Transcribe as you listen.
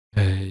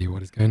Hey,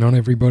 what is going on,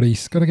 everybody?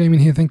 ScottDogGaming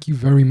here. Thank you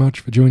very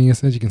much for joining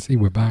us. As you can see,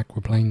 we're back.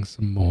 We're playing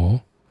some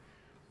more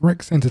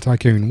Center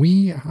Tycoon.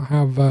 We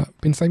have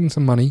been saving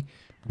some money.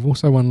 We've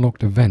also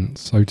unlocked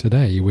events. So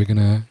today we're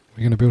gonna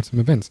build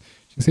some events.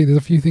 You can see there's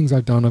a few things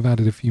I've done. I've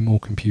added a few more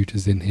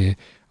computers in here.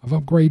 I've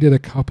upgraded a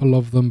couple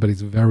of them, but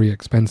it's very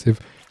expensive.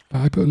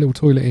 I put a little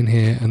toilet in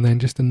here, and then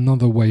just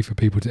another way for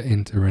people to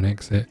enter and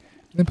exit.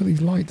 And then put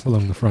these lights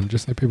along the front,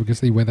 just so people can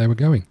see where they were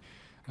going.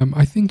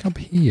 I think up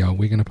here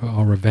we're going to put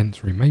our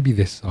events room, maybe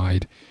this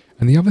side.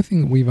 And the other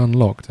thing that we've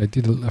unlocked, I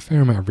did a fair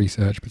amount of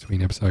research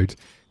between episodes.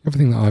 The other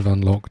thing that I've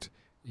unlocked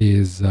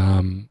is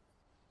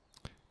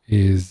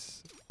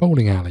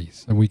bowling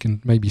alleys. So we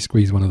can maybe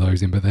squeeze one of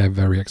those in, but they're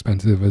very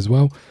expensive as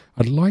well.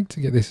 I'd like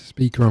to get this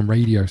speaker and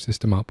radio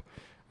system up,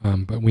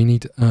 but we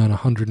need to earn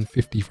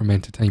 150 from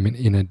entertainment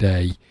in a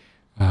day.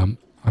 I'm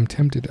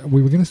tempted,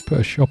 we were going to put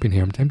a shop in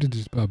here. I'm tempted to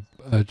just put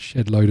a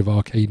shed load of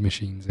arcade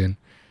machines in.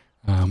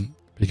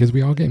 Because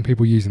we are getting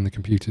people using the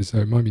computers, so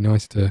it might be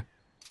nice to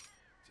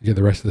get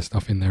the rest of the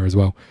stuff in there as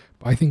well.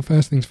 But I think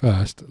first things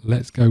first,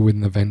 let's go with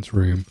an events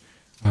room.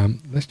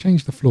 Let's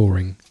change the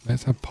flooring.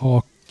 Let's have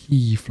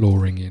parquet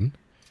flooring in.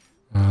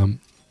 And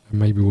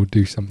maybe we'll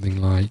do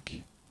something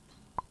like...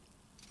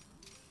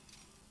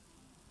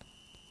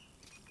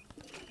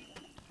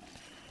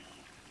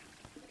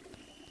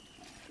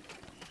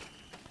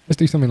 Let's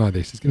do something like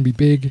this. It's going to be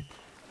big,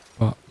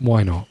 but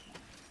why not?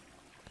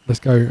 Let's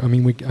go. I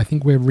mean, I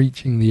think we're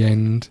reaching the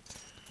end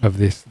of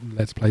this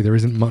Let's Play. There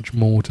isn't much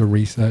more to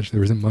research.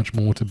 There isn't much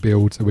more to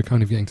build. So we're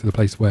kind of getting to the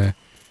place where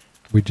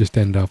we just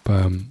end up,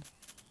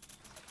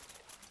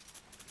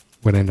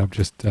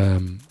 just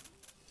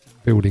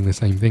building the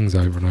same things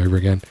over and over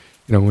again.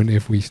 You know,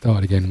 if we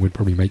start again, we'd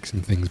probably make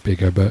some things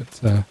bigger. But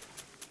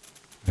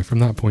from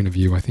that point of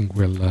view, I think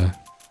we'll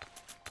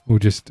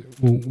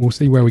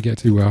see where we get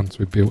to once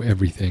we've built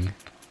everything,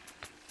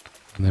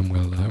 and then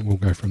we'll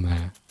go from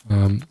there.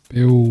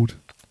 Build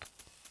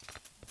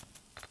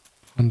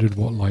 100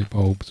 watt light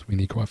bulbs. We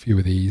need quite a few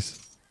of these.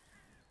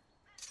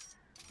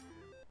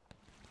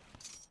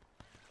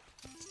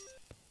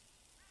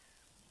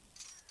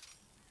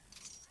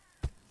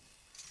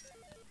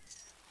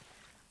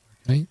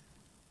 Okay.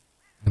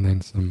 And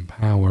then some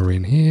power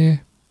in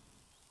here.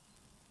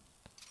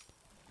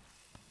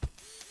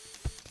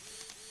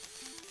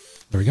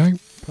 There we go.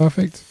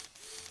 Perfect.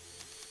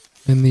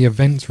 In the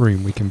events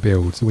room we can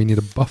build. So we need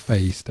a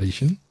buffet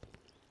station.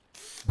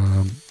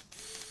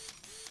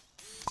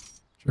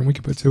 And we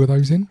could put 2 of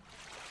those in,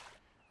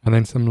 and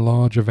then some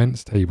large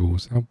events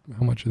tables. How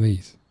much are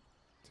these?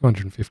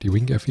 250. We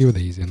can get a few of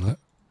these in. Look.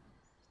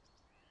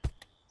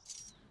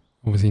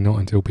 Obviously not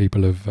until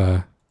people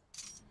have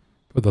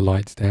put the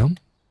lights down.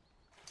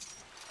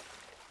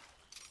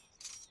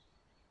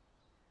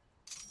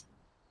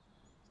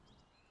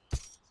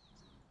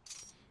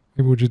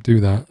 Maybe we'll just do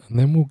that, and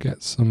then we'll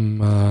get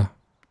some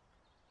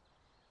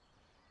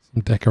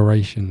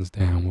decorations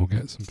down. We'll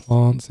get some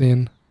plants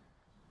in.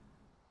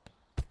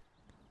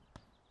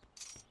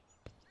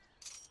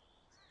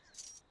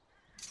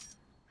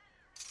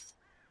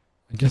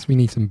 I guess we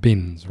need some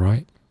bins,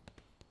 right?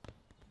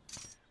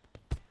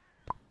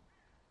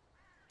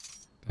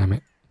 Damn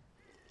it.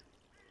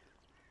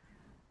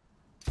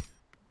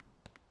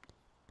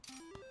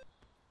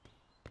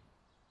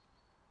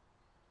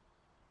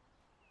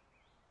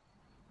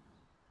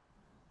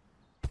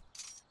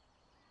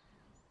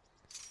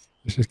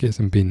 Let's just get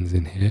some bins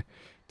in here.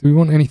 Do we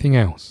want anything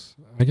else?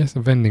 I guess a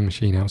vending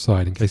machine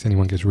outside in case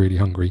anyone gets really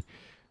hungry.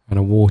 And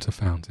a water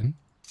fountain.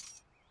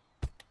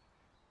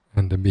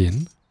 And a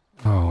bin.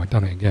 Oh, I've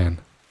done it again.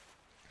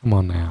 Come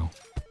on now.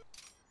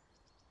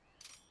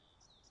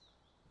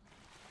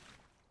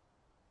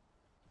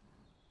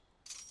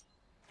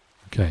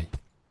 Okay.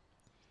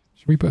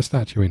 Should we put a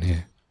statue in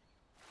here?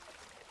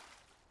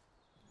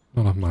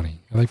 Not enough money.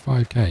 Are they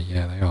 5k?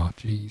 Yeah, they are.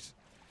 Jeez.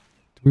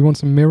 Do we want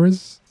some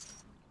mirrors?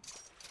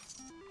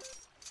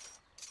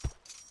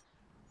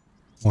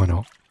 Why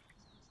not?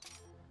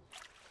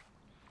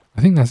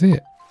 I think that's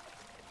it.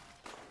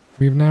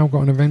 We've now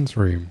got an events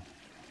room.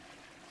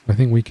 I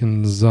think we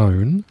can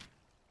zone.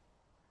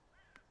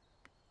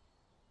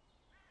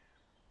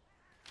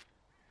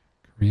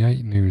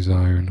 Create new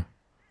zone.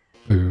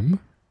 Boom.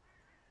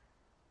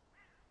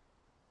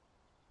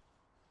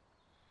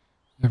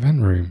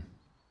 Event room.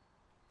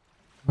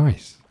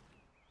 Nice.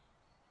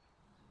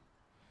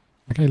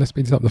 Okay, let's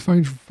speed this up. The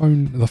phone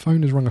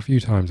has rung a few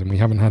times and we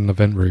haven't had an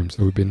event room,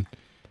 so we've been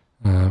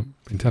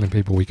telling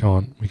people we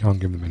can't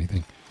give them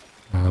anything.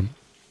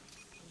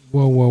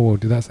 Whoa.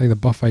 Did that say the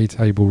buffet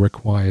table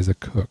requires a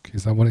cook?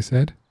 Is that what it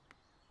said?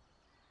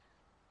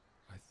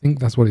 I think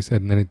that's what it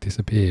said, and then it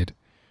disappeared.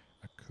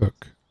 A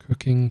cook.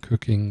 Cooking.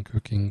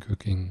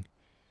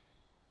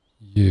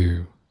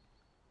 You.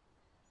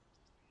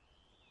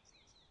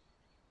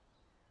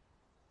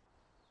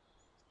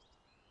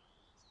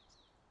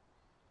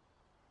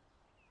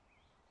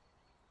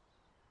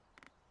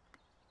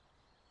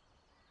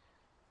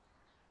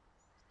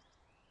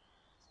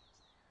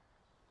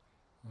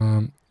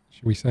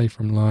 Should we say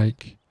from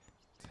like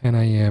 10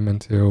 a.m.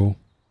 until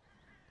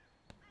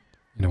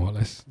You know what,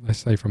 let's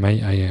say from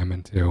 8 AM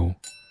until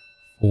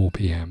 4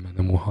 PM, and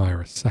then we'll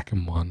hire a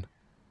second one.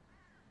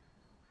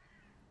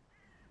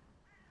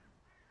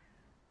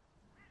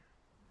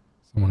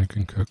 Someone who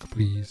can cook,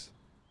 please.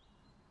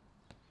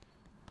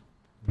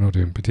 We're not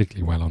doing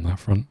particularly well on that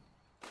front.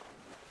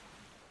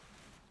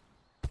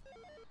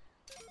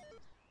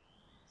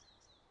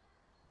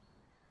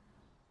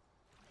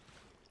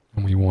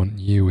 And we want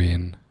you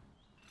in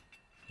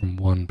from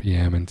 1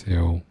 PM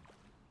until...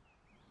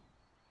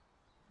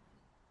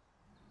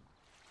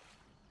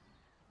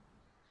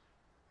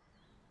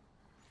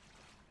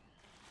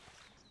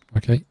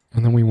 Okay,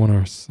 and then we want to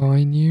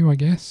assign you, I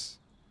guess.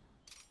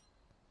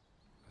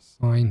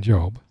 Assign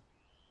job.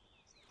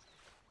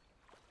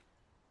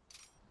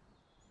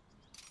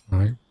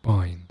 No,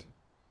 bind.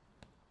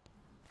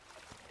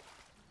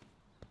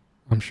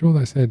 I'm sure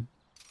that said...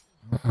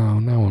 Oh,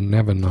 now I'll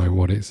never know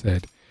what it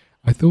said.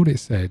 I thought it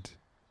said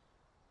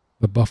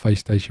the buffet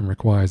station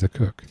requires a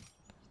cook.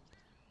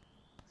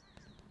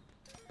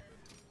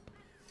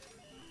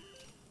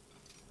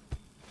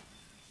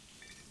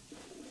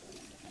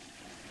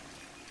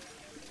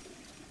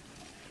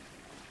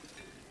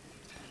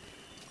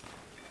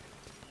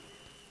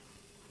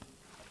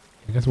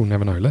 I guess we'll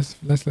never know. Let's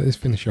let this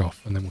finish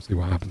off and then we'll see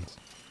what happens.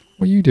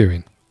 What are you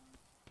doing?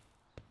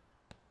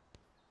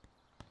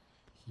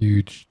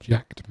 Huge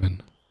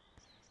Jackman.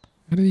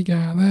 How did he get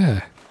out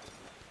there?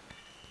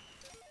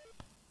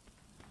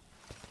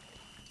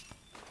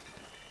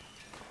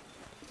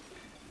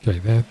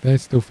 Okay, they're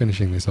still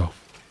finishing this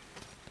off.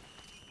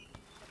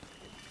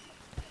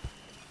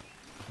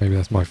 Maybe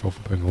that's my fault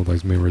for putting all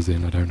those mirrors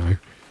in, I don't know.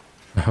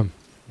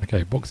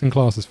 Okay, boxing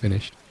class is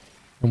finished.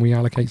 Can we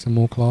allocate some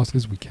more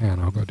classes? We can.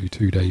 I've got to do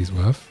 2 days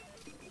worth.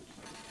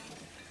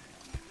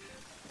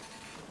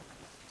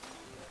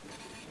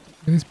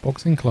 This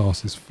boxing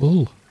class is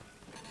full.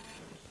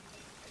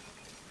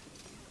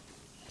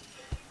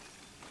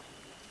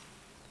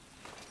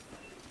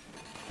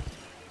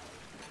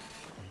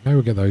 Okay,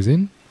 we'll get those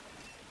in.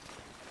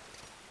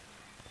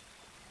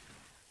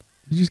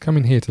 You just come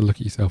in here to look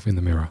at yourself in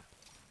the mirror.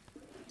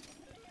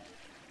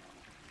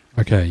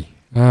 Okay.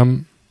 How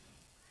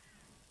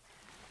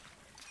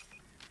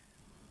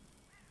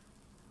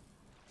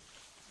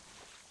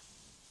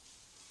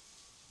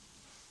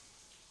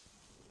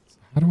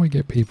do I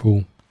get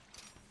people...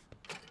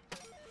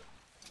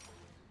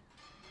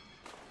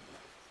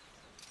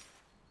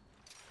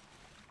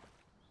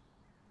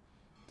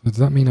 Does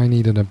that mean I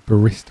needed a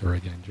barista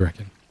again, do you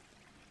reckon?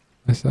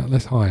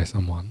 Let's hire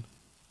someone.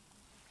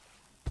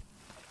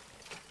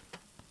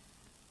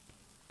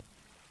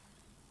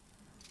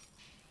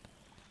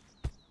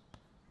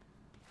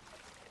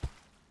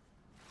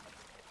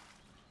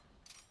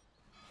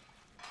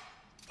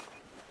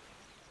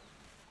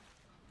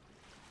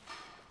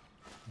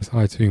 Let's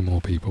hire 2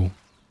 more people.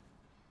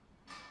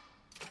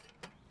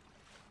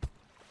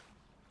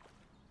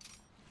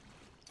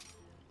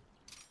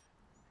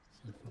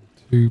 So from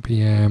 2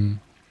 PM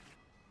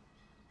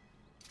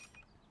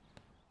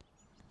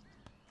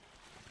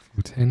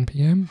till 10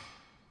 PM.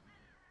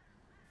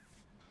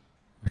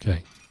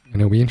 Okay, and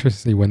it'll be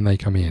interesting to see when they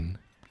come in.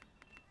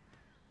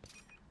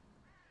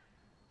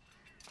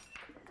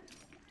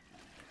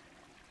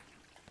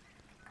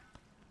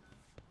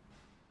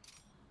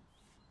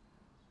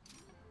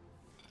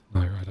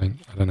 No, I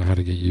don't know how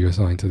to get you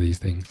assigned to these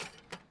things.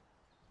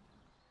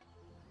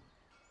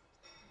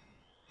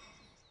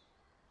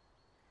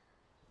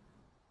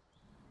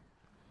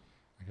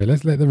 Okay,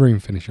 let's let the room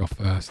finish off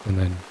first, and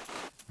then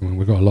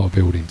we've got a lot of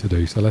building to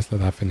do, so let's let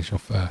that finish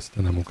off first,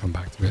 and then we'll come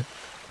back to it.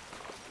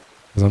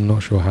 Because I'm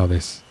not sure how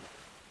this...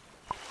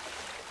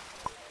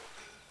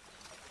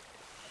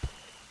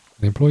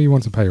 The employee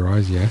wants a pay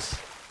rise, yes.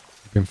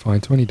 You've been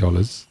fined $20.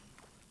 Is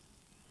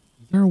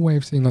there a way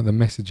of seeing like the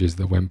messages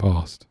that went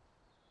past?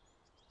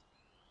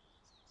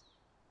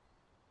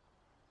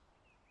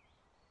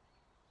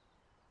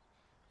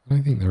 I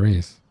don't think there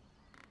is.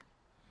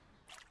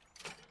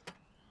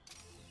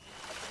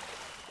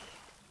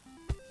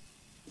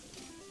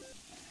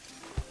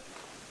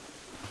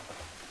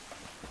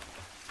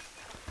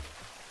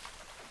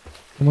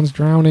 Someone's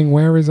drowning.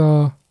 Where is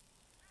our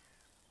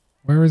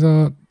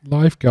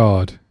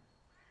lifeguard?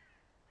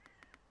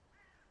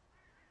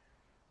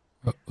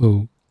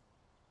 Uh-oh.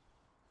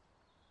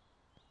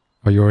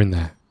 Oh, you're in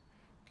there.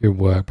 Good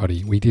work,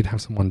 buddy. We did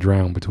have someone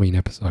drown between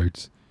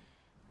episodes,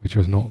 which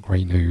was not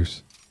great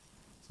news.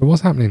 So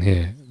what's happening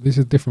here? This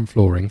is different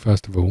flooring,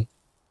 first of all.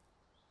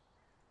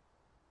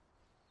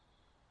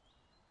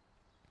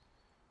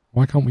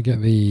 Why can't we get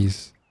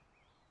these?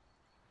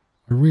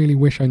 I really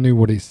wish I knew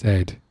what it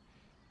said.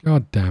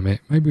 God damn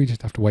it. Maybe we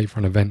just have to wait for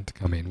an event to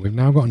come in. We've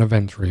now got an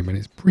event room and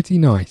it's pretty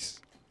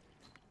nice.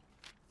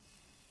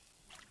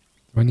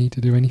 Do I need to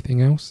do anything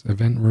else?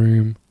 Event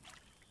room.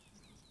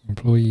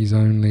 Employees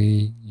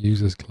only.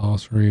 Users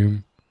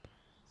classroom.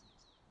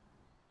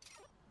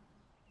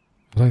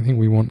 I don't think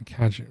we want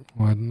casual.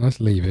 Well,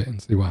 let's leave it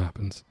and see what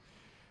happens.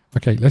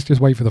 Okay, let's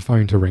just wait for the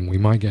phone to ring. We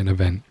might get an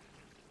event.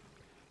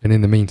 And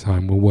in the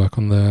meantime, we'll work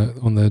on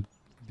the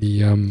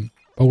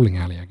bowling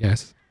alley, I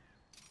guess.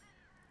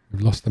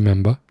 We've lost a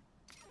member.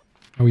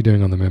 How are we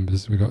doing on the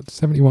members? We've got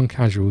 71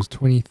 casuals,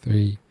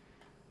 23.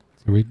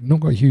 So we've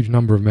not got a huge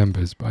number of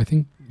members, but I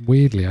think,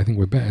 weirdly, I think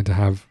we're better to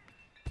have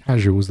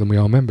casuals than we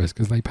are members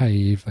because they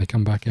pay if they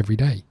come back every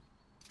day.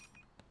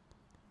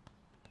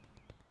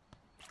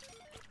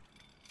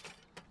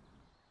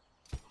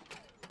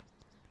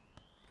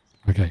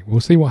 Okay,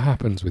 we'll see what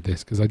happens with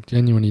this because I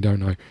genuinely don't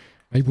know.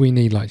 Maybe we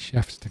need like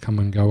chefs to come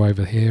and go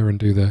over here and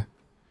do the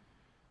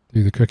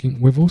cooking.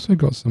 We've also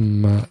got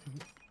some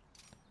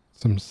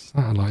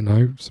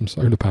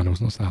solar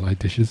panels, not satellite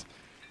dishes,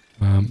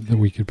 that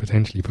we could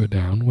potentially put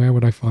down. Where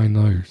would I find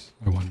those,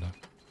 I wonder?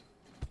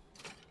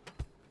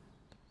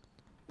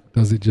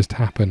 Does it just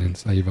happen and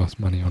save us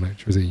money on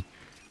electricity?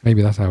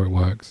 Maybe that's how it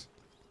works.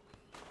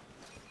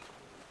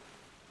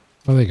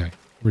 Oh, there you go.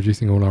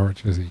 Reducing all our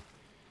electricity.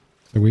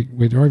 So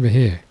we're over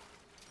here.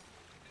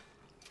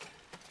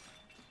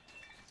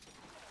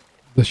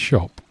 The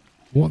shop.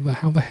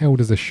 How the hell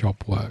does a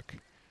shop work?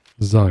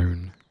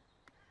 Zone.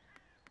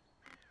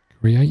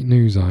 Create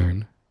new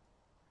zone.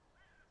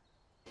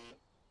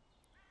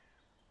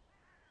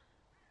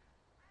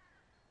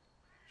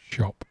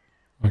 Shop.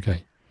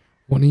 Okay.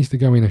 What needs to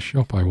go in a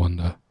shop, I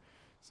wonder?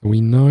 So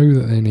we know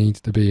that there needs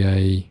to be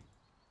a...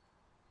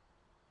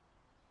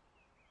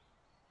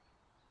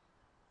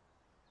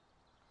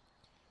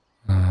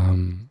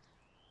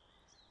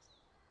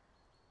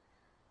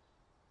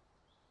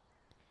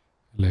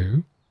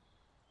 hello?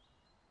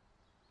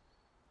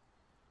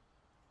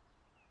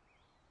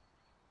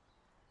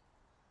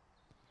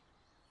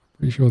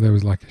 Pretty sure there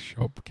was like a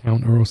shop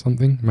counter or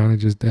something.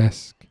 Manager's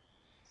desk.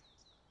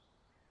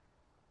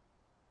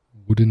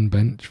 Wooden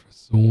bench for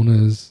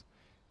saunas.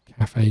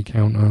 Cafe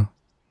counter.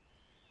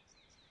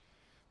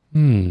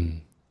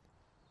 Am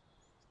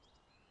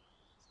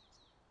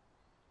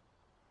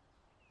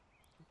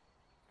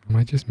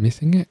I just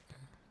missing it?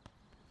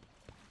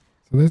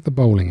 So there's the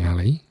bowling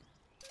alley.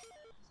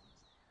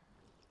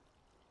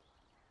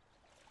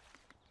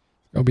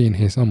 It's got to be in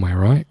here somewhere,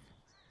 right?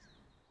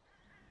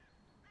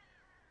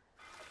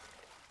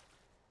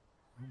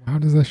 How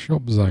does the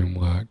shop zone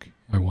work,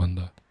 I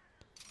wonder?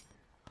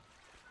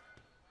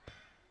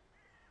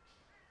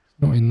 It's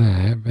not in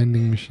there.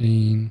 Vending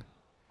machine.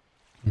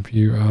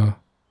 Computer.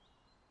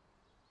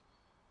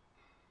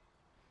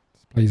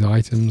 Displays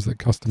items that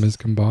customers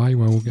can buy.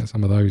 Well, we'll get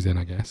some of those in,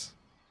 I guess.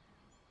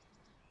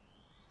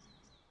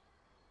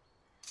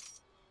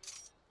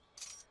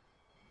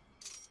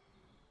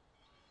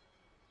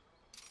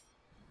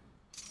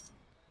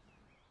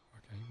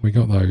 Okay, we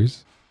got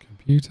those.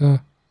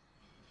 Computer.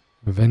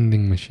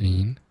 Vending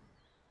machine.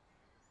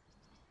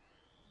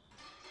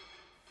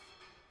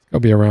 It's got to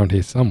be around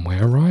here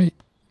somewhere, right?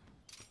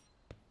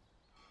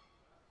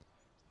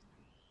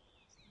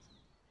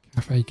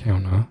 Cafe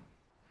counter.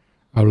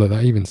 Oh, look,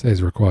 that even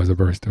says requires a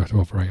barista to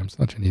operate. I'm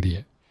such an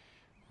idiot.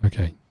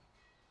 Okay.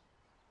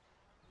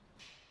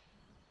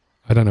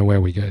 I don't know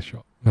where we get a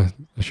shop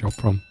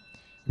from.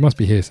 It must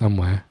be here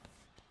somewhere.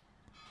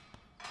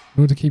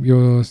 In order to keep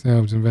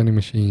yourselves in vending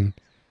machine,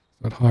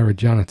 I'd hire a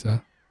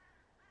janitor.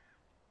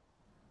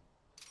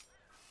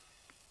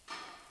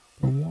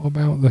 But what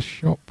about the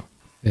shop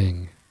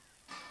thing?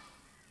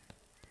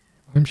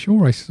 I'm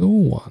sure I saw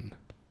one.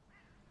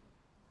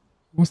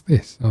 What's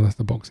this? Oh, that's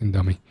the boxing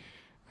dummy.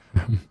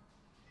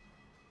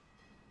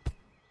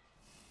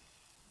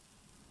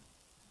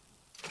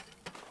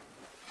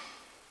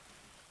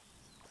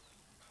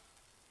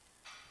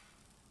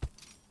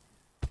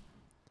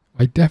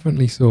 I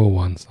definitely saw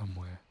one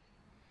somewhere.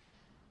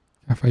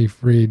 Cafe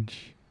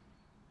fridge.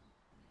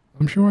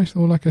 I'm sure I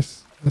saw like a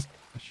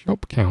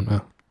shop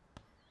counter.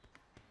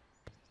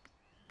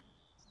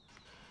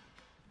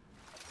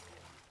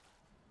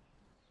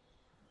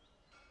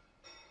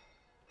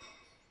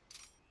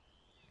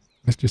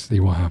 Let's just see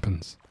what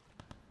happens.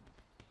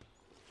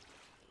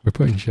 We're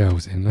putting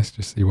shelves in. Let's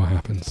just see what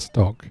happens.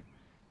 Stock.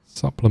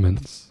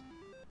 Supplements.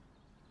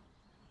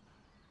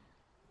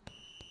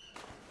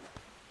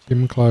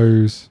 Gym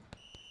clothes.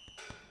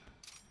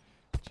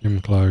 Gym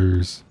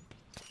clothes.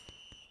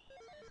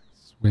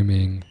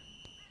 Swimming.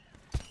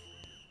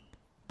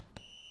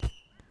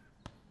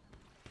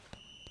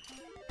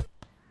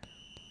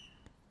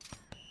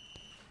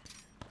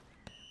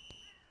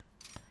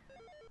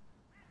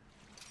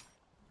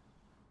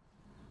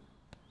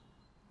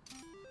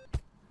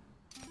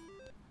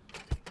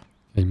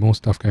 Okay, more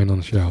stuff going on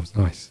the shelves.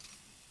 Nice.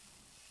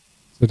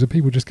 So do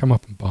people just come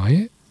up and buy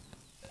it?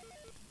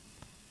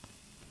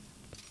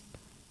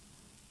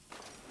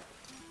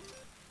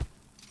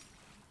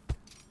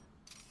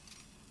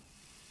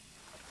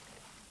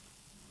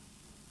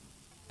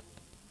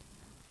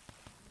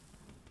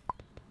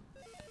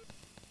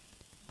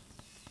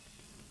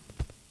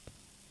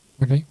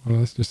 Okay, well,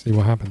 let's just see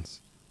what happens.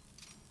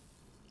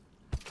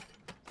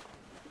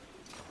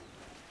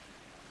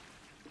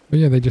 But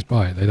yeah, they just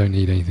buy it. They don't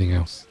need anything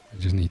else. They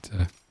just need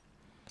to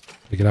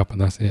pick it up and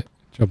that's it.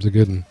 Jobs are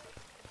good and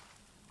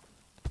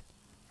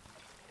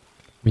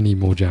we need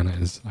more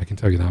janitors. I can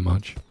tell you that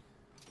much.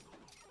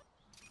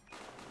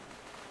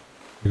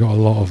 We've got a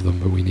lot of them,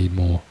 but we need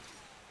more.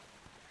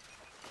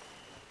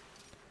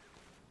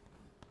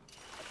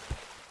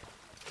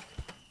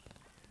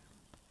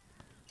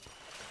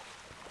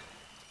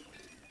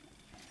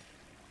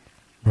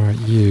 Right,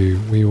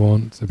 we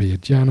want to be a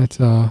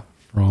janitor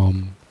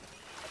from,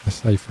 let's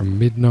say, from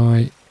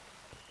midnight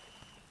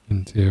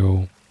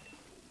until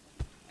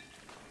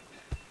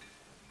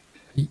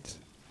 8.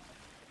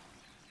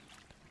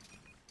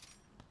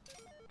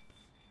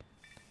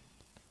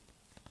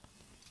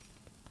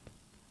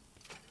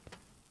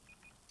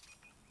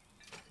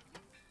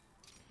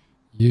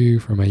 You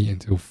from 8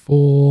 until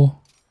 4.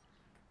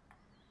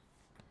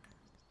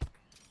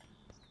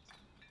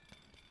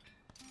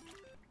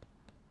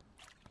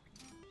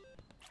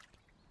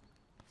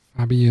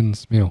 Fabian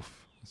Smith,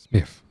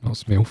 not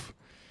Smith,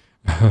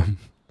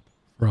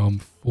 from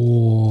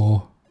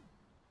 4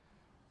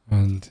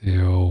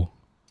 until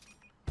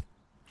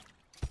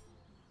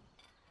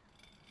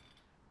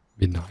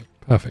midnight.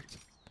 Perfect.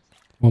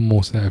 One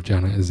more set of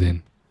janitors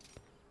in.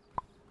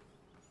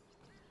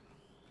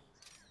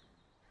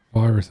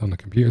 Virus on the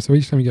computer. So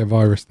each time you get a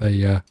virus,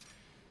 it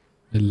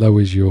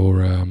lowers your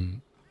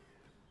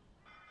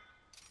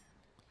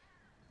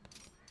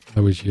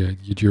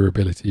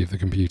durability of the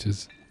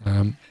computers.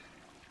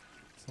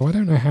 So I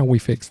don't know how we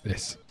fix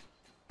this.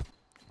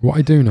 What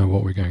I do know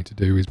what we're going to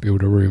do is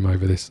build a room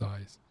over this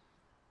size.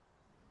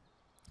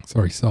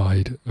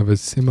 Side of a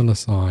similar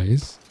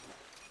size.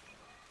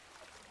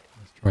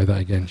 Let's try that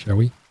again, shall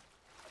we?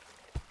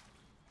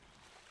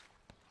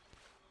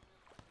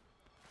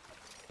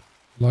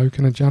 Hello,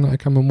 can a janitor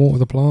come and water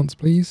the plants,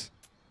 please?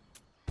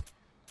 I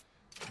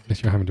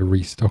guess you're having to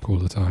restock all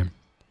the time.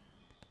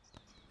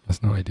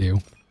 That's not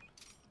ideal.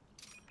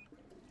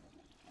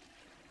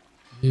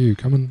 You,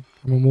 come and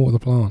water the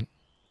plant.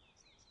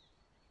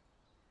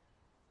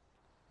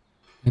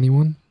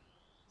 Anyone?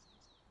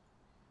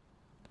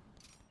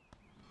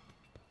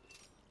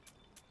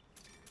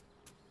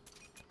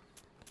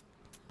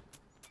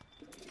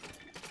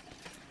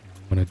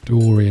 I want a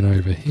door in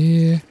over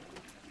here.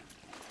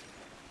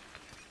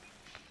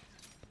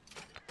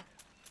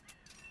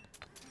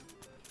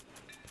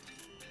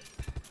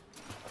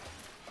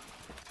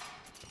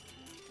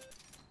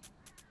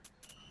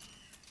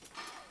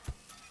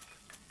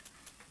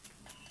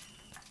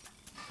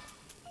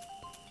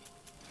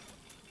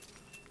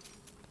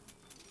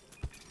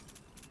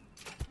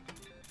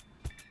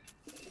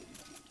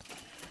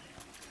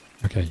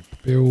 Okay,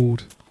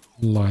 build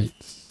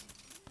lights.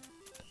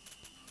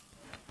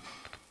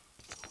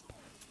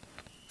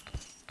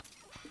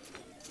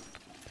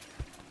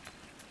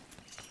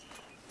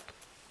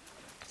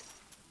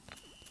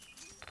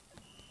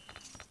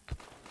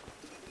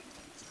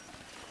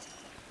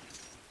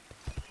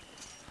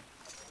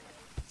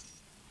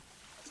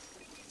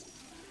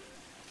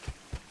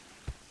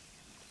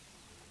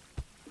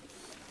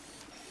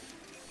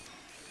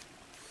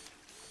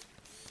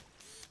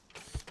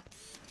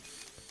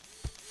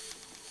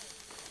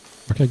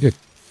 Okay, good.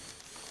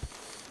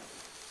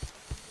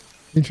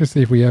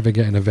 Interesting if we ever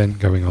get an event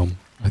going on.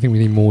 I think we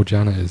need more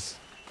janitors.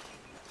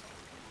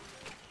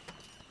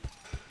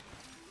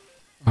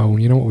 Oh,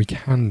 you know what we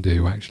can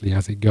do actually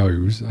as it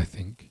goes, I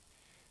think.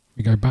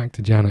 We go back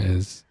to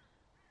janitors.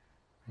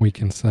 We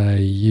can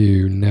say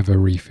you never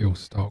refill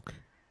stock.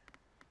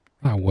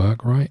 That'll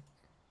work, right?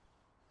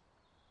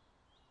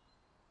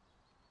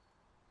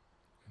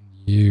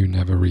 You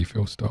never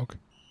refill stock.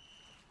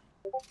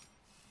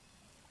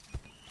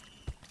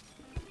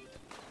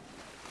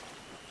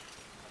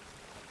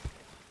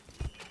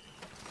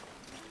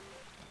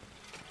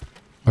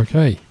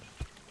 Okay.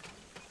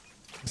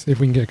 Let's see if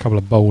we can get a couple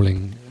of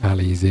bowling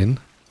alleys in.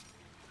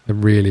 They're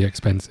really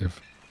expensive.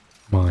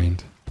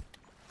 Mind.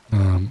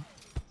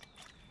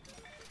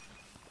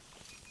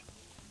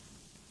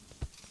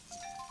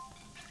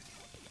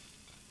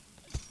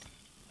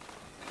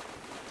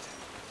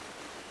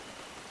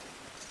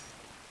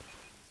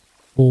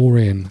 4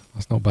 in.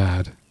 That's not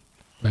bad.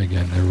 But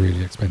again, they're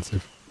really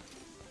expensive.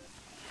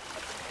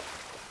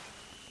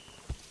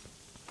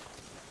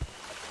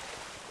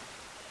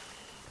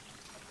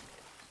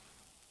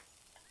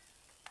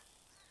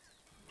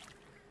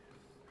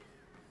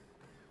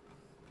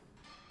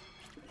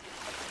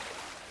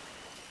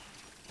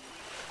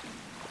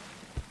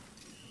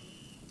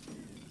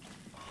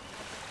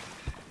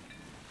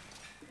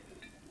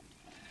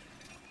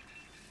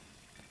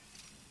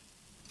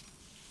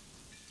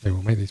 Okay,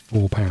 we'll make these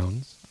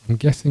 £4. I'm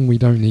guessing we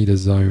don't need a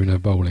zone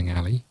of bowling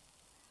alley.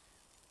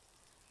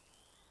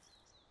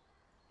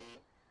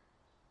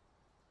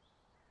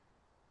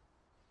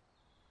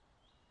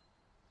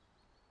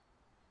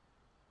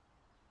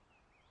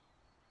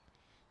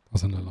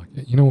 Doesn't look like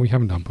it. You know what we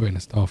haven't done? Put in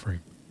a staff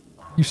room.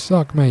 You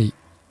suck, mate.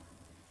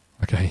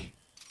 Okay.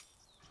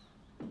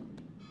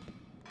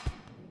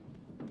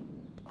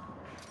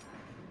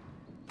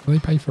 Well, they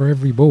pay for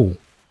every ball.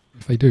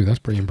 If they do, that's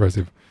pretty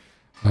impressive.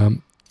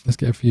 Let's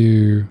get a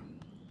few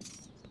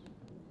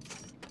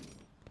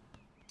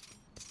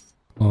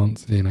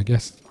plants in. I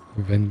guess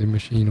a vending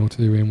machine or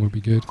two in would be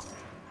good.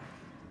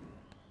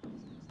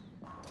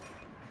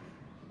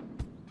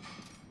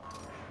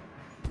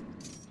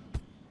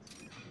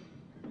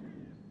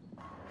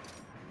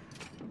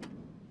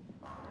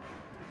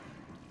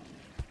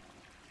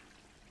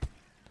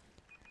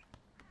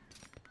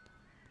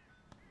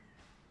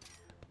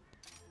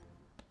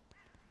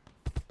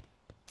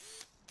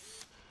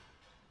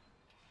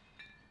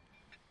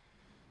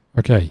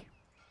 Okay.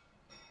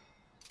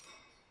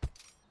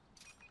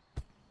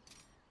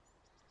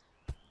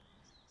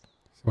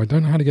 So I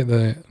don't know how to get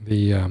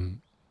the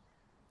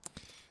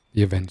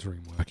events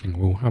room working.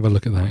 We'll have a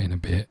look at that in a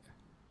bit.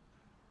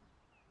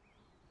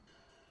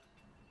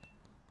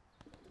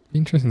 Be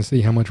interesting to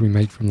see how much we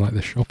made from like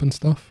the shop and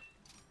stuff.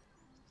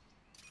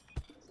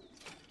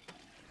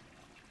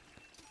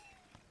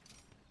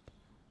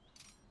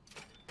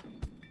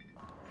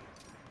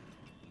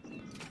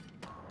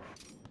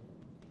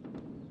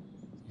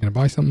 You gonna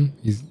buy something?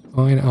 He's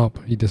eyeing it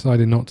up. He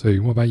decided not to.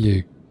 What about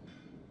you?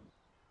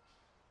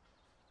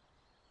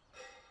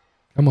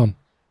 Come on.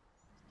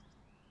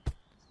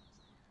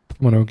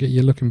 Come on, I'll get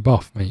you looking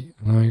buff, mate.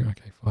 No?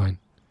 Okay, fine.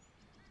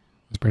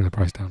 Let's bring the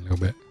price down a little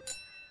bit.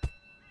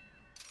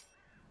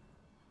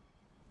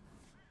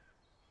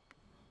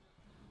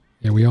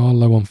 Yeah, we are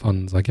low on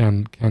funds. I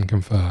can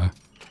confirm.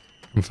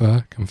 Right,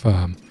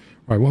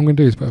 what I'm going to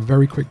do is put a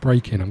very quick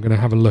break in. I'm going to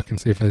have a look and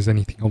see if there's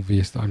anything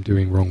obvious that I'm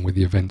doing wrong with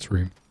the events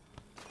room.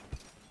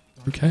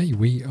 Okay,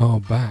 we are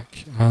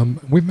back.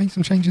 We've made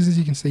some changes, as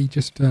you can see,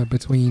 just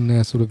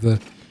between sort of the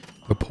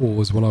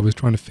pause while I was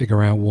trying to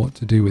figure out what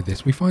to do with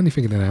this. We finally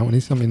figured it out, and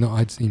it's something that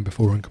I'd seen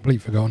before and completely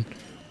forgotten.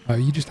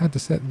 You just had to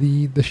set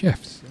the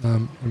chefs.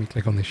 Let me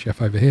click on this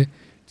chef over here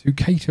to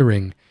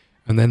catering,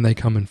 and then they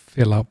come and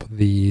fill up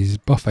these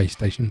buffet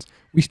stations.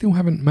 We still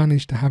haven't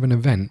managed to have an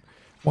event.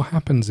 What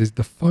happens is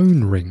the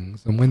phone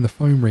rings, and when the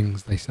phone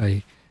rings, they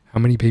say how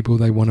many people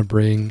they want to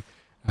bring,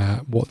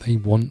 what they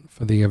want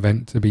for the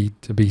event to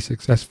be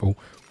successful.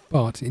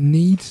 But it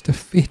needs to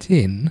fit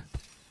in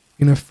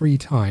a free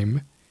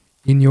time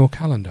in your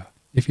calendar.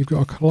 If you've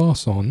got a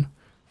class on,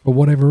 for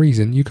whatever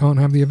reason, you can't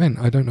have the event.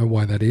 I don't know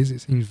why that is.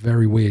 It seems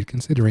very weird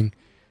considering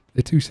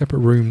they're two separate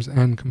rooms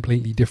and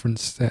completely different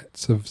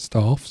sets of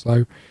staff.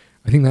 So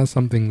I think that's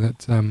something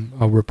that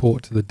I'll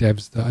report to the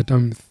devs that I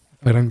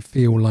don't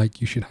feel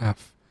like you should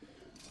have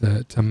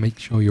to make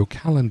sure your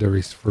calendar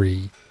is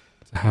free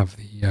to have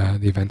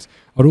the events.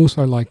 I'd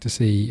also like to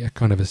see a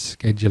kind of a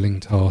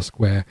scheduling task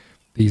where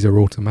these are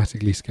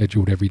automatically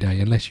scheduled every day.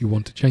 Unless you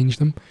want to change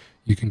them,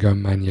 you can go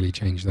and manually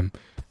change them.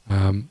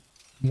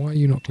 Why are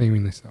you not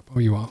cleaning this up? Oh,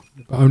 you are,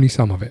 but only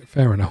some of it.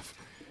 Fair enough.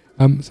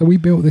 So we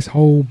built this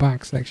whole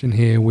back section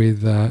here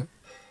with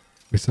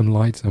some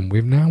lights, and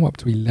we're now up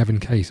to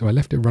 11k. So I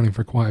left it running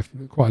for quite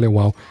a little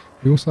while.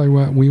 We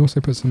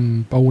also put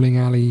some bowling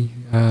alley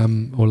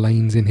or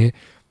lanes in here.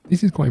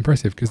 This is quite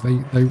impressive because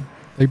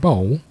they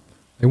bowl,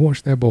 they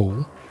watch their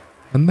ball,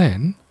 and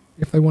then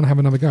if they want to have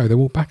another go, they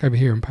walk back over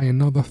here and pay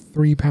another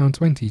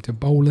 £3.20 to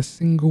bowl a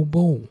single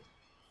ball.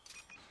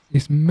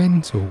 It's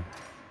mental.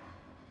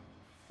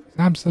 It's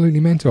absolutely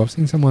mental. I've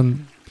seen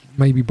someone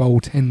maybe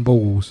bowl 10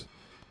 balls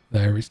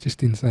there. It's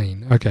just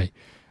insane. Okay.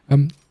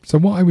 So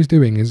what I was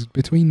doing is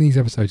between these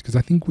episodes, because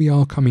I think we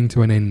are coming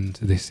to an end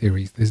to this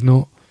series. There's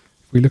not,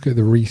 if we look at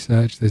the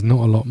research, there's not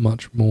a lot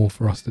much more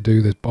for us to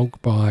do. There's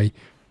bulk buy,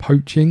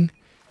 poaching,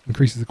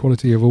 increases the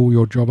quality of all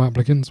your job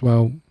applicants.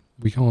 Well,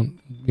 we can't,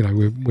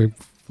 we're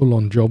full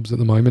on jobs at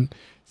the moment.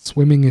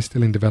 Swimming is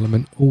still in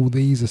development. All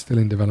these are still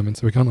in development,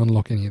 so we can't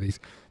unlock any of these.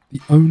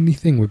 The only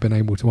thing we've been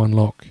able to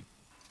unlock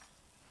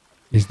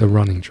is the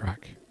running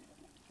track.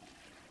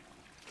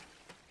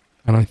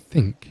 And I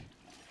think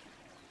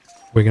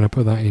we're going to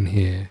put that in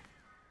here,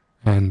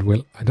 and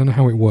I don't know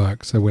how it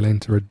works, so we'll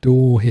enter a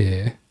door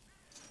here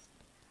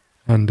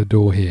and a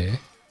door here,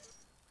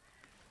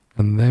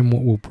 and then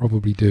what we'll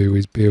probably do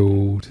is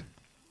build,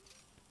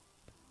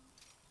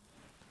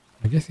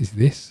 I guess it's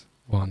this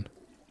one.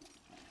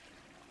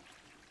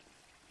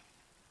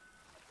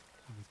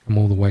 Come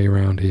all the way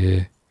around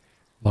here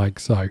like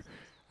so,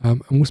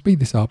 and we'll speed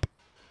this up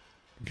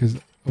because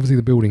obviously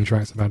the building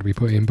track's about to be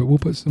put in, but we'll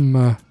put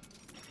some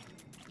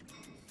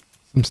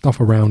stuff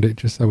around it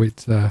just so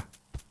it's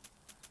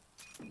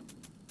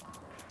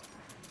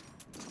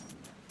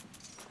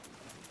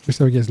just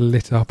so it gets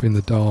lit up in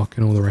the dark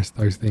and all the rest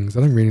of those things.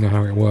 I don't really know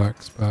how it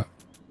works, but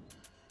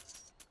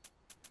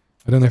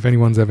I don't know if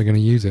anyone's ever going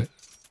to use it.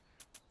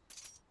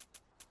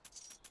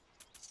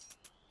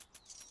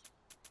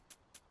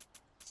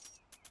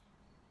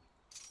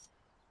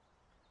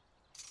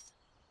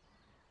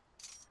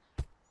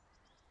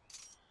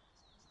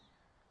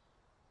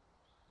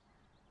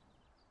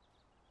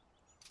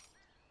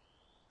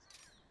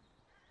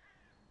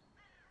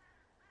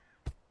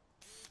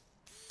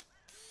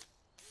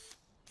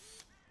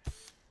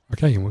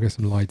 Okay, and we'll get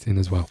some lights in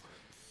as well.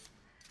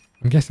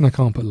 I'm guessing I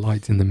can't put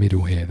lights in the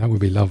middle here. That would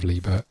be lovely,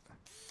 but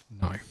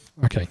no.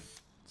 Okay,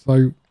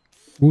 so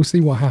we'll see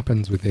what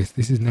happens with this.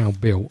 This is now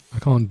built. I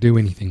can't do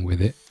anything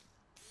with it.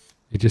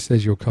 It just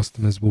says your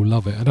customers will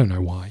love it. I don't know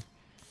why.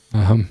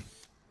 I mean,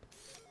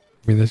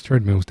 there's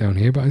treadmills down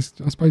here, but I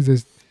suppose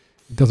it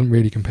doesn't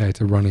really compare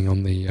to running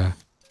on the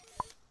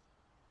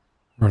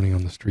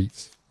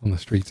streets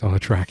on a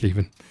track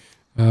even.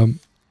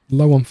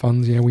 Low on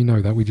funds, yeah, we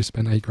know that. We just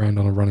spent £8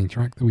 on a running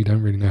track that we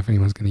don't really know if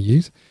anyone's going to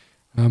use.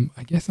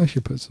 I guess I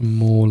should put some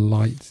more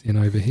lights in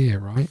over here,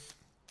 right?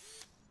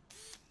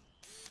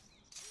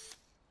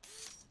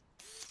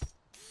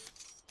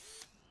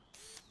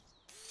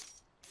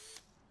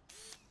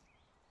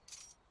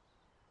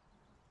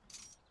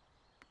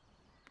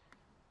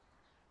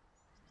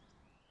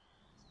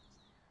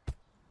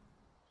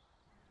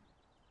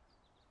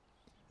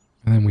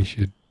 And then we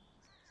should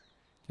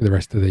get the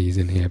rest of these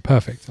in here.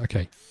 Perfect.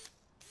 Okay.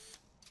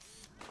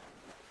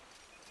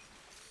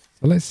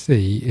 So let's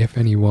see if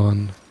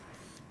anyone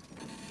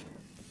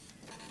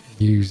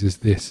uses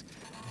this.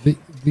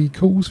 The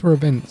calls for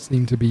events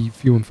seem to be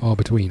few and far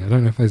between. I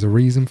don't know if there's a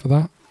reason for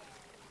that,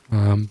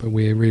 but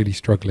we're really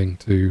struggling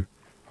to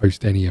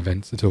host any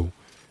events at all,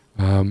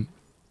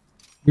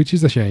 which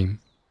is a shame.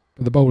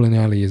 But the bowling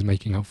alley is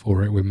making up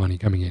for it with money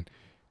coming in.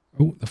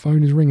 Oh, the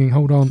phone is ringing.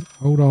 Hold on,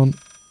 hold on.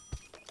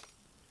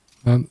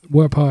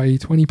 Work party,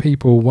 20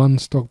 people, 1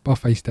 stock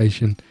buffet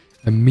station.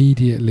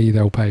 Immediately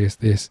they'll pay us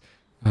this.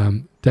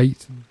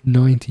 Date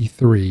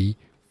 93,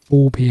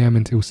 4 p.m.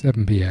 until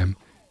 7 p.m.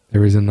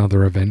 There is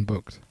another event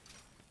booked.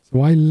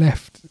 So I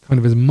left kind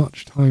of as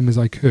much time as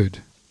I could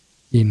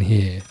in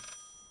here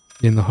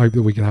in the hope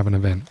that we could have an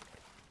event.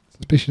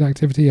 Suspicious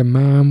activity, a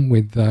man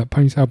with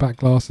ponytail back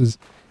glasses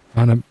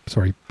and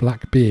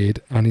black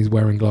beard, and he's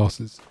wearing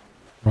glasses.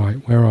 Right,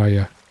 where are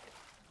you?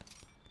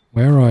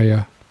 Where are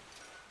you?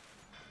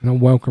 You're not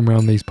welcome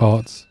around these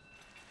parts.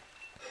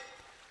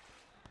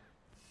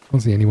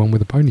 Can't see anyone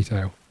with a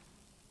ponytail.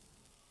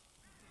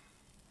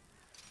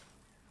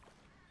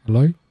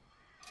 Hello?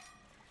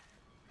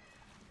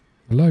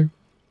 Hello?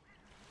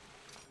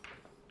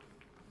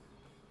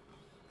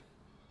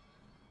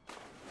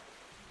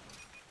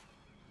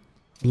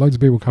 Loads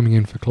of people coming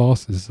in for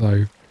classes,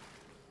 so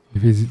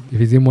if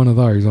he's in one of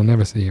those, I'll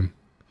never see him.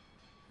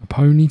 A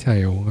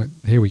ponytail.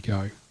 Here we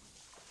go.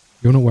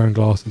 You're not wearing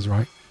glasses,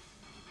 right?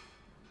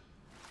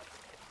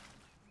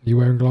 Are you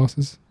wearing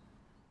glasses?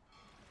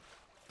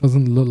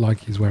 Doesn't look like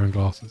he's wearing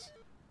glasses.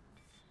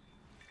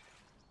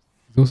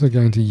 He's also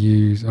going to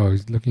use... Oh,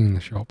 he's looking in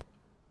the shop.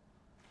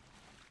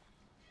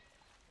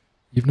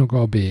 You've not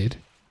got a beard.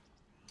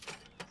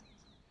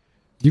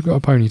 You've got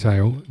a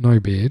ponytail, no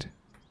beard.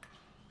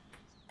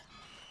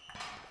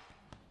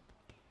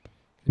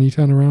 Can you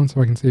turn around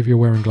so I can see if you're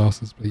wearing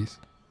glasses, please?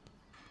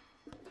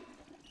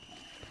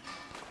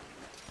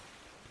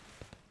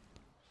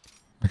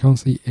 I can't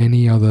see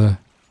any other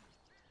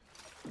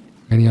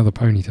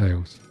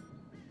ponytails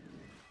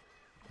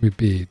with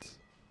beards.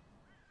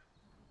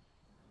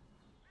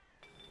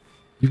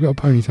 You've got a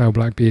ponytail,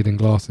 black beard and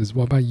glasses.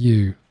 What about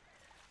you?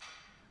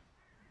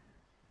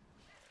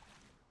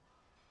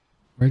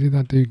 Where did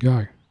that dude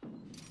go?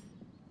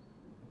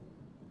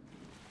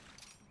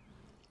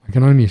 I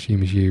can only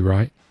assume it's you,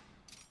 right?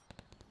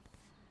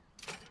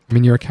 I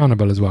mean, you're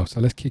accountable as well, so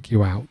let's kick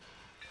you out.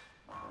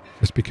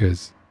 Just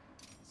because.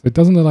 So it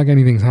doesn't look like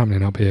anything's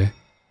happening up here.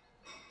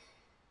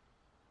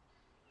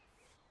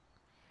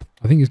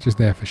 I think it's just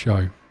there for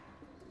show.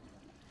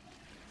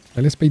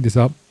 Okay, let's speed this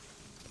up.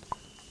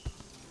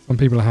 Some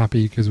people are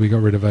happy because we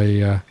got rid of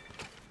a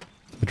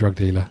drug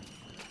dealer.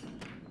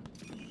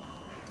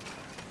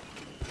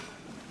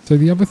 So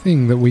the other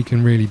thing that we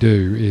can really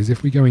do is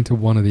if we go into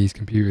one of these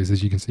computers,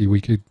 as you can see, we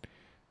could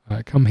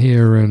come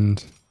here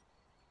and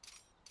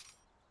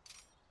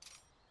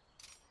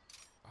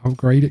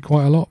upgrade it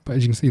quite a lot, but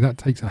as you can see, that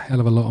takes a hell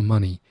of a lot of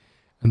money.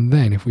 And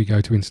then if we go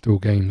to install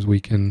games, we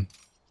can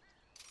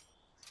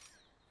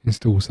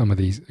install some of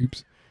these.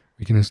 Oops,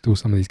 we can install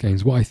some of these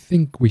games. What I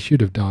think we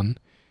should have done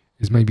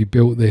is maybe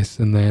built this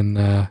and then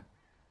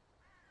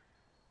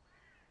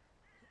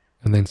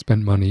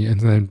spent money and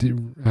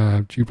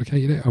then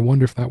duplicated it. I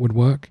wonder if that would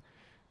work.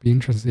 Be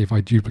interested to see if I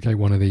duplicate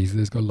one of these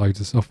that's got loads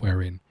of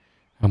software in,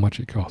 how much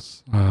it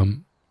costs.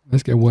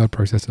 Let's get a word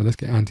processor. Let's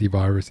get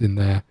antivirus in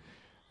there.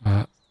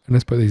 And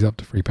let's put these up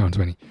to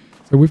 £3.20.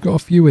 So we've got a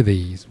few of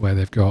these where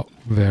they've got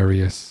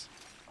various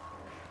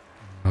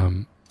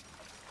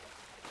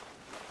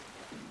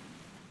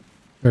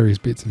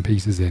bits and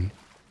pieces in,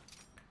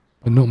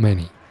 but not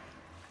many.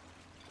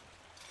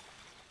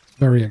 It's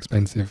very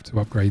expensive to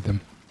upgrade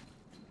them.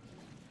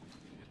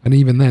 And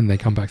even then they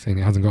come back saying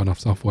it hasn't got enough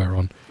software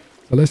on.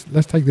 So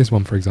let's take this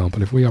one for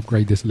example. If we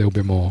upgrade this a little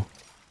bit more,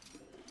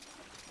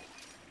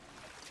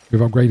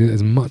 we've upgraded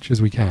as much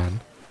as we can.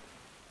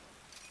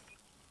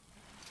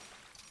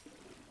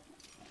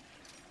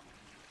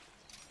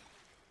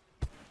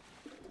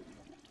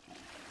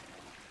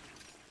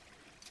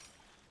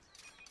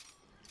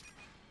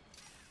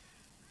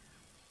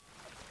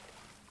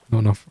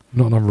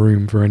 Not enough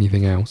room for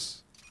anything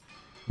else.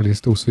 But it's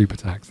still super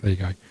tax. There you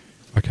go.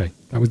 Okay,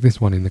 that was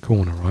this one in the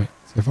corner, right?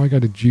 So if I go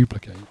to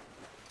duplicate,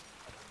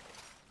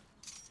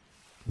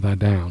 put that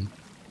down,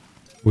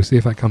 we'll see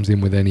if that comes in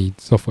with any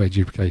software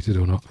duplicated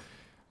or not.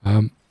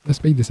 Let's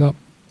speed this up.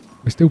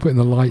 We're still putting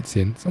the lights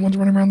in. Someone's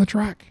running around the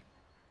track.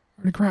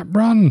 Holy crap,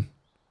 run!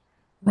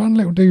 Run,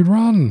 little dude,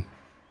 run!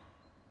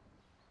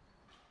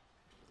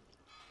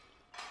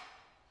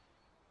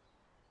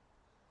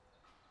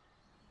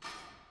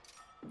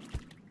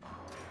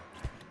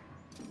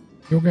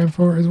 You're going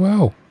for it as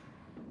well.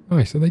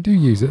 Nice, so they do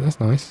use it, that's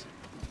nice.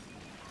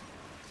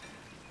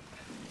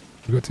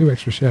 We've got 2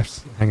 extra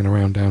chefs hanging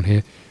around down here.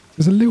 I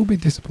was a little bit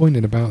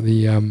disappointed about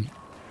the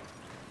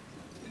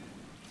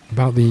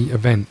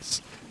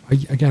events.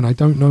 Again, I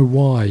don't know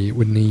why it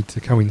would need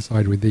to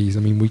coincide with these. I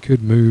mean, we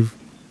could move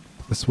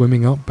the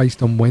swimming up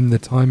based on when the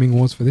timing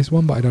was for this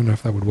one, but I don't know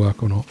if that would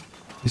work or not.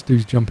 This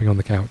dude's jumping on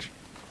the couch.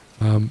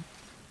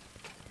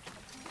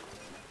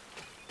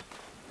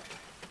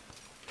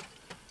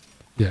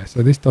 Yeah,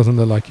 so this doesn't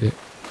look like it.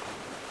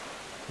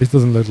 This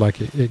doesn't look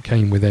like it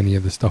came with any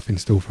of the stuff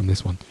installed from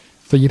this one.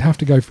 So you'd have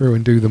to go through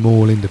and do them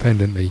all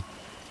independently,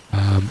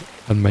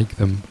 and make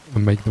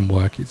them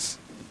work. It's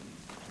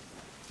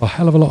a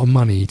hell of a lot of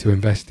money to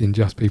invest in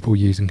just people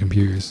using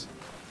computers.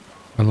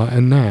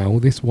 And now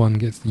this one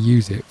gets to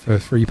use it for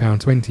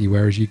 £3.20,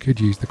 whereas you could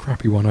use the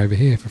crappy one over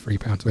here for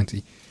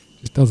 £3.20.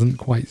 Just doesn't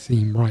quite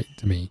seem right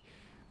to me.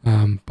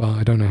 But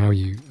I don't know how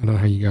you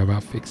go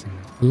about fixing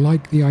it. I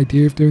like the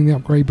idea of doing the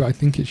upgrade, but I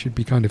think it should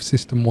be kind of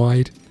system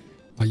wide.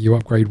 Like you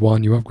upgrade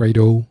one, you upgrade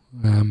all.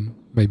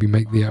 Maybe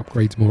make the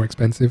upgrades more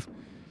expensive,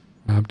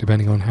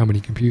 depending on how many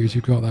computers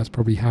you've got. That's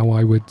probably how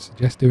I would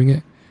suggest doing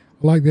it.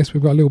 I like this.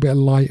 We've got a little bit of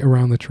light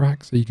around the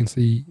track, so you can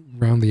see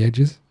around the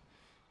edges,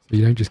 so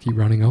you don't just keep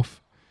running off.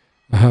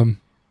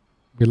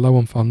 We're low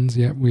on funds.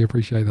 Yeah, we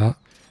appreciate that.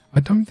 I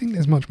don't think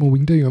there's much more we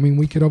can do. I mean,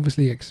 we could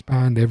obviously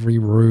expand every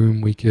room.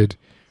 We could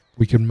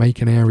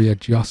make an area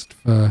just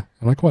for,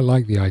 and I quite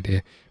like the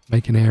idea,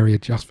 make an area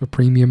just for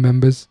premium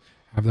members,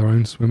 have their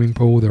own swimming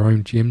pool, their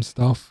own gym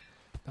stuff.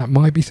 That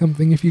might be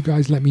something. If you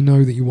guys let me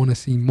know that you want to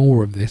see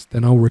more of this,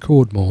 then I'll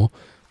record more.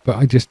 But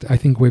I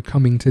think we're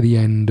coming to the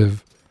end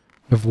of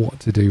what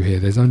to do here.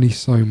 There's only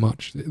so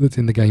much that's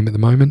in the game at the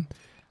moment.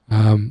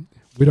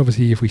 We'd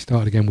obviously, if we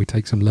start again, we'd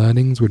take some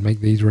learnings. We'd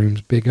make these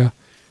rooms bigger.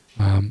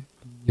 And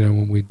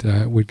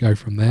we'd go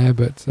from there.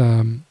 But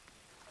yeah,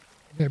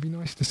 it'd be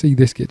nice to see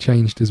this get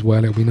changed as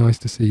well. It'll be nice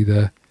to see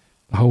the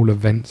whole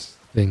events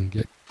thing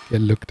get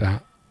looked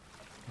at.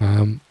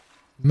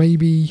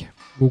 Maybe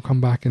we'll come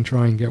back and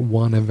try and get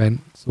one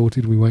event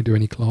sorted. We won't do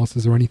any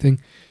classes or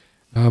anything.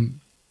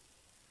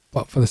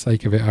 But for the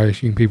sake of it, I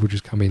assume people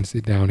just come in,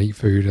 sit down, eat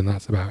food, and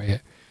that's about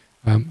it.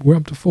 We're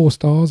up to 4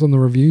 stars on the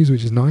reviews,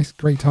 which is nice.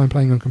 Great time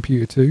playing on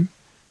computer too.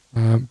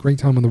 Great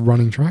time on the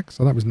running track,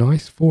 so that was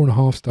nice.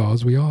 4.5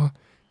 stars. We are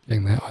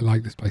getting there. I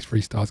like this place.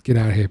 3 stars. Get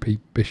out of here, Pete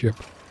Bishop.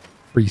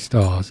 3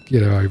 stars.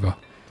 Get over.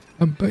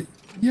 But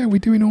yeah, we're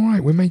doing all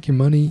right. We're making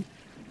money.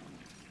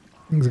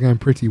 Things are going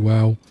pretty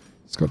well.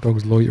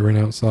 ScottDog's loitering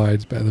outside.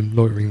 It's better than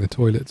loitering in the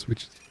toilets,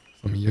 which is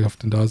something he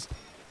often does.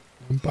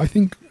 But I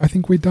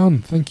think we're done.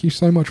 Thank you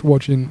so much for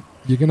watching.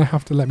 You're going to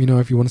have to let me know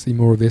if you want to see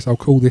more of this. I'll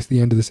call this the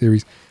end of the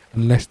series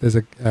unless there's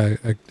a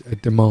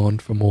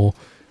demand for more.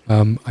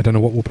 I don't know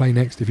what we'll play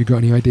next. If you've got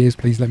any ideas,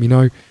 please let me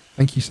know.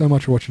 Thank you so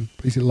much for watching.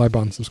 Please hit the like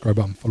button, subscribe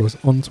button. Follow us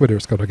on Twitter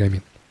at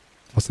ScottDogGaming.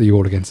 I'll see you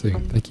all again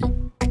soon. Thank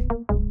you.